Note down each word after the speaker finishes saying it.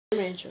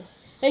intro.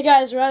 Hey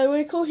guys,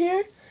 Riley Waycool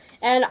here,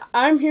 and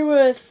I'm here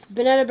with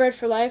Banana Bread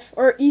for Life,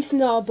 or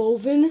Ethna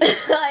Boivin.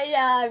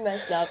 Yeah, I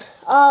messed up.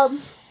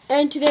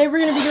 And today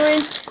we're gonna be doing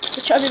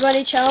the Chubby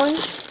Bunny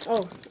challenge.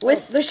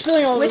 They're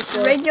spilling all with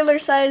regular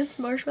sized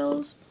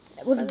marshmallows.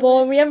 With a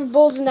bowl, and we have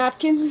bowls and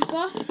napkins and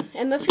stuff.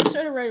 And let's get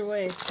started right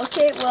away.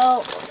 Okay,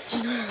 well,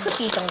 put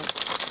these on.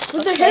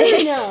 But they're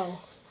heavy now.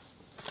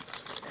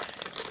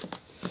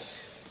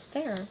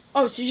 There.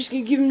 Oh, so you're just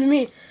gonna give them to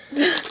me?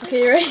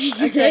 Okay, you ready? You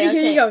Okay, ready? okay.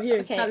 Here you go. Here.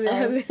 Okay,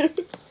 Have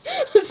it.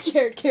 I'm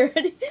scared. Okay,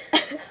 ready?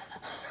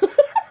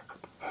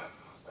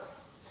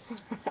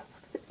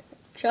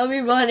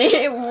 Chubby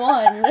Bunny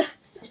won.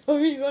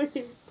 Chubby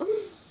Bunny.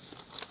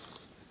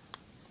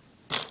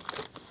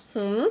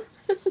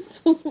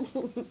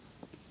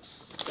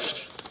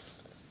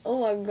 Oh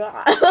my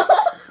god.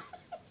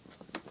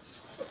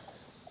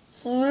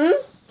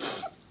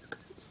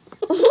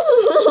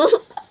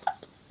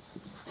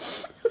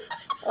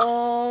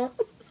 Oh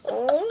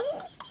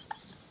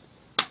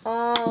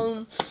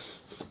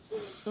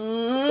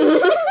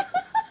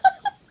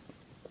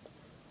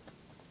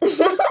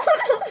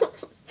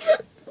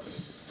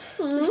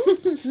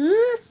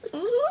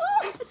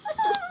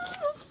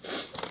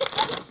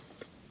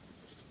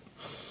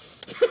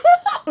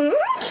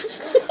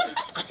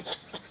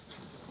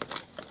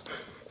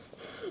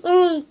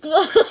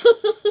god.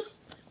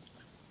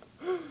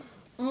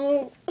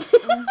 Oh.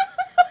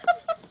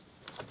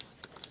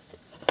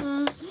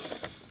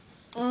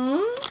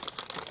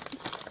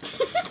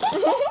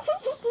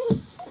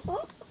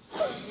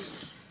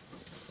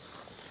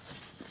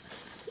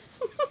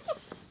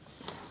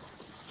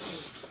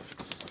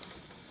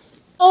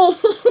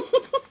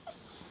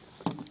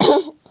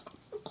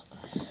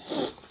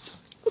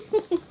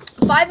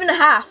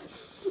 5.5.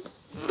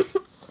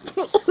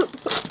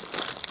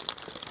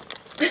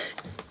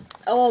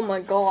 Oh my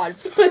god.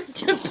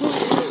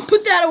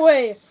 Put that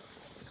away.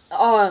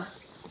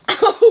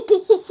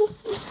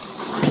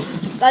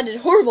 That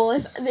did horrible.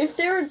 If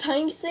there were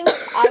tiny things,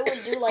 I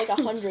would do like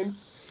 100.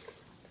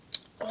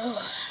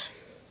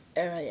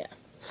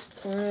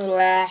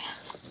 Yeah.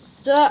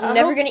 I'm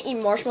never gonna eat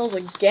marshmallows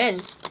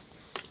again.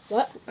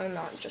 What? I'm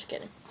not, just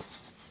kidding.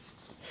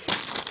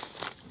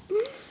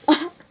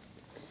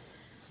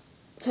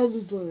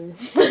 Probably.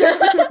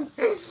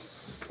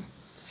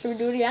 Should we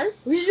do it again?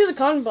 We should do the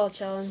cotton ball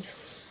challenge.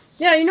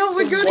 Yeah, you know what?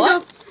 We're going to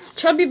go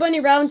Chubby Bunny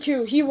round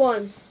 2. He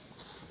won.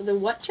 The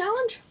what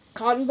challenge?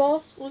 Cotton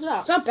ball. What's that?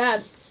 It's not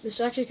bad. It's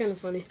actually kind of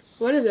funny.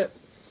 What is it?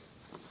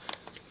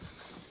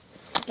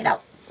 Get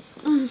out.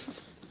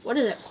 What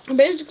is it?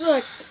 Basically,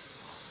 like,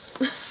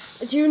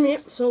 it's you and me.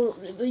 So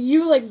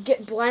you like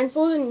get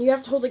blindfolded and you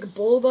have to hold like a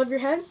bowl above your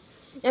head.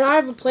 And I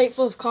have a plate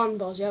full of cotton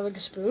balls. You have like a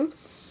spoon.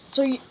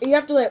 So you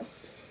have to like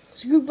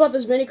scoop up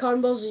as many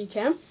cotton balls as you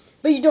can.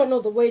 But you don't know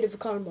the weight of a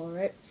cotton ball,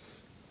 right?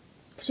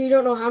 So you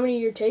don't know how many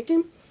you're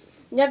taking.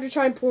 You have to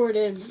try and pour it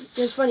in.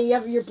 It's funny.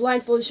 You're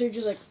blindfolded, so you're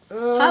just like.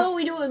 How about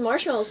we do it with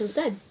marshmallows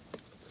instead?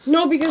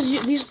 No, because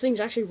these things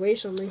actually weigh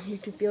something. You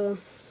can feel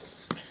them.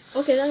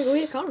 Okay, then go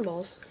eat cotton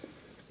balls.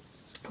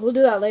 We'll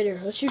do that later.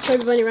 Let's do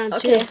Chubby Bunny round 2.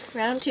 Okay,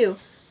 round 2.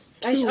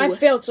 I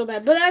failed so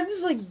bad, but I have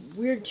this like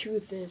weird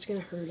tooth, and it's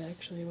gonna hurt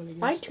actually when it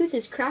My goes. tooth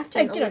is cracked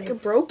Hey, and get out of here.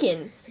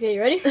 broken. Okay, you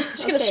ready? I'm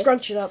just gonna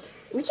scrunch it up.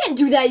 We can't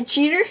do that, you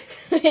cheater.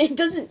 It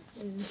doesn't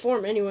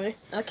form anyway.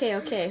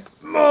 Okay.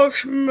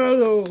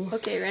 Marshmallow.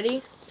 Okay,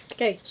 ready?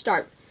 Okay.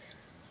 Start.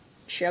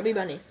 Chubby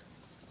Bunny.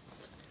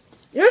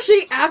 You ever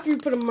see after you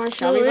put a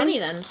marshmallow Chubby in? Bunny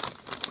then.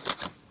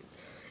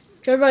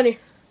 Chubby Bunny.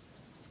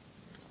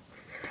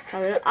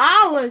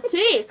 Ow, my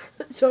teeth.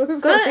 So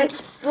Good.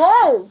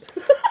 Whoa.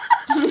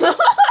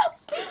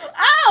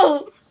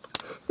 Ow.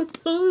 Chubby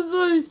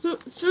Bunny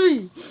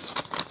 3.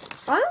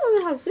 I don't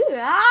know how to see it.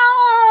 Ow.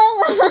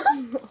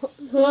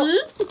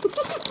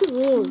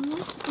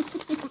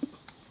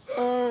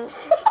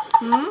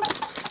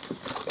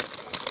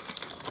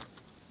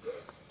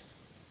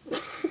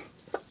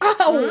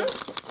 Ow.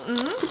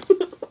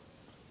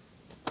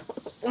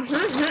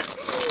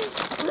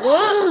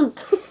 What?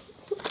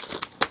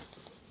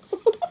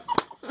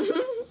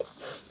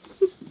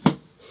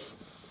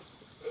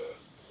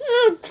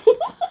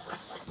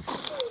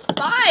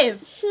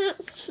 5.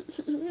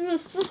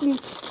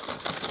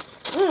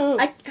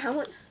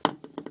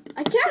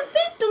 I can't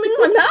fit them in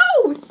my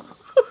mouth.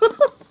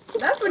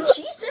 That's what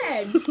she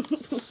said.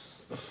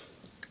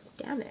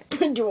 Damn it.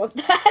 Do you want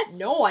that?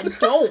 No, I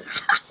don't.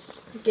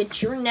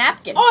 Get your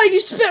napkin. Oh, you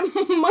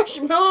spit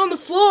marshmallow on the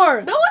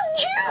floor. That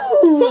wasn't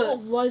No, you. it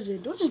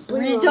wasn't. Don't just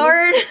blame it on me.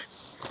 Retard.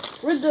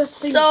 Where'd the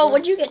thing So, go?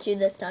 what'd you get to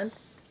this time?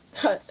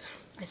 I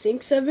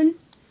think 7.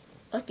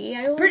 Lucky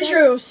I Pretty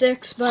sure it was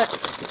 6, but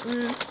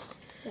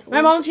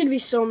my mom's gonna be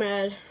so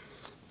mad.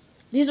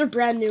 These are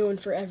brand new and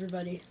for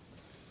everybody,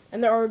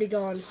 and they're already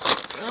gone.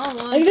 Oh,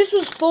 well. Like this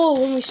was full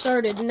when we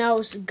started, and now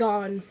it's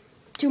gone.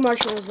 2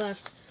 marshmallows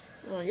left.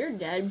 Well, you're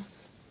dead.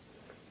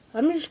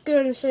 I'm just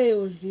gonna say it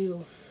was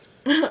you.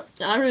 I'm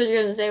just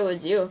gonna say it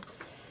was you.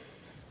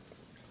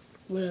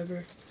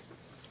 Whatever.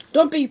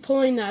 Don't be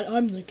pulling that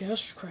I'm the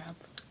guest crap.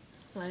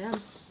 I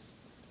am.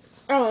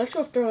 Oh, let's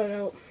go throw it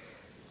out.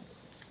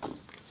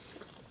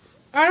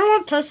 I don't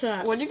want to touch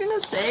that. What are you gonna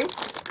say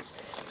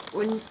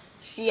when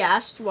she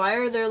asked why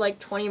are there like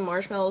 20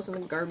 marshmallows in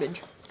the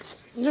garbage?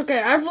 It's okay.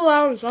 I have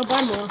allowance. I'll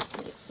buy more.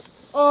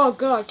 Oh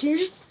God, can you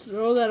just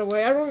throw that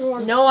away? I don't even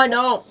want. No, I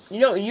don't.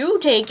 You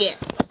take it.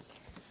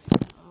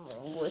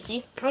 Oh,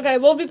 wussy. Okay,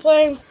 we'll be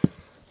playing.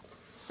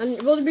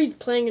 And we'll be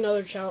playing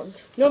another challenge.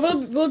 No,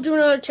 we'll do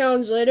another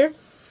challenge later.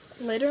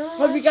 Later on.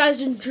 Hope you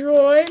guys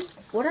enjoy.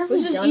 What are we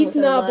This is done with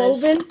our Ethna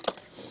lives?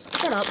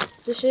 Boivin. Shut up.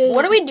 This is.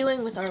 What are we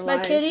doing with our My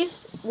lives? kitty?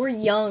 We're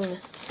young.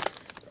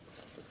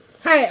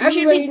 Hey,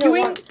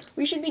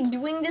 We should be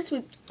doing this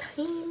with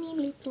tiny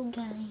little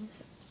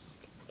guys.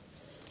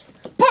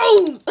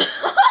 Boom!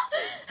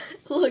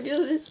 Look at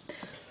this.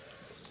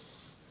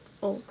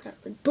 Oh crap!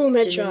 Boom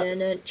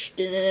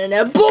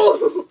headshot.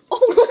 Boom!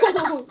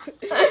 Oh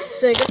crap!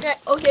 Sick. Okay.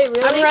 Okay,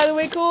 really? I'm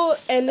Waycool,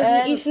 and this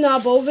is Ethna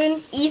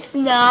Boivin.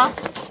 Ethna.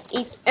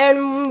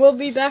 And we'll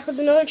be back with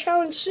another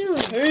challenge soon.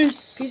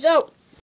 Peace. Peace out.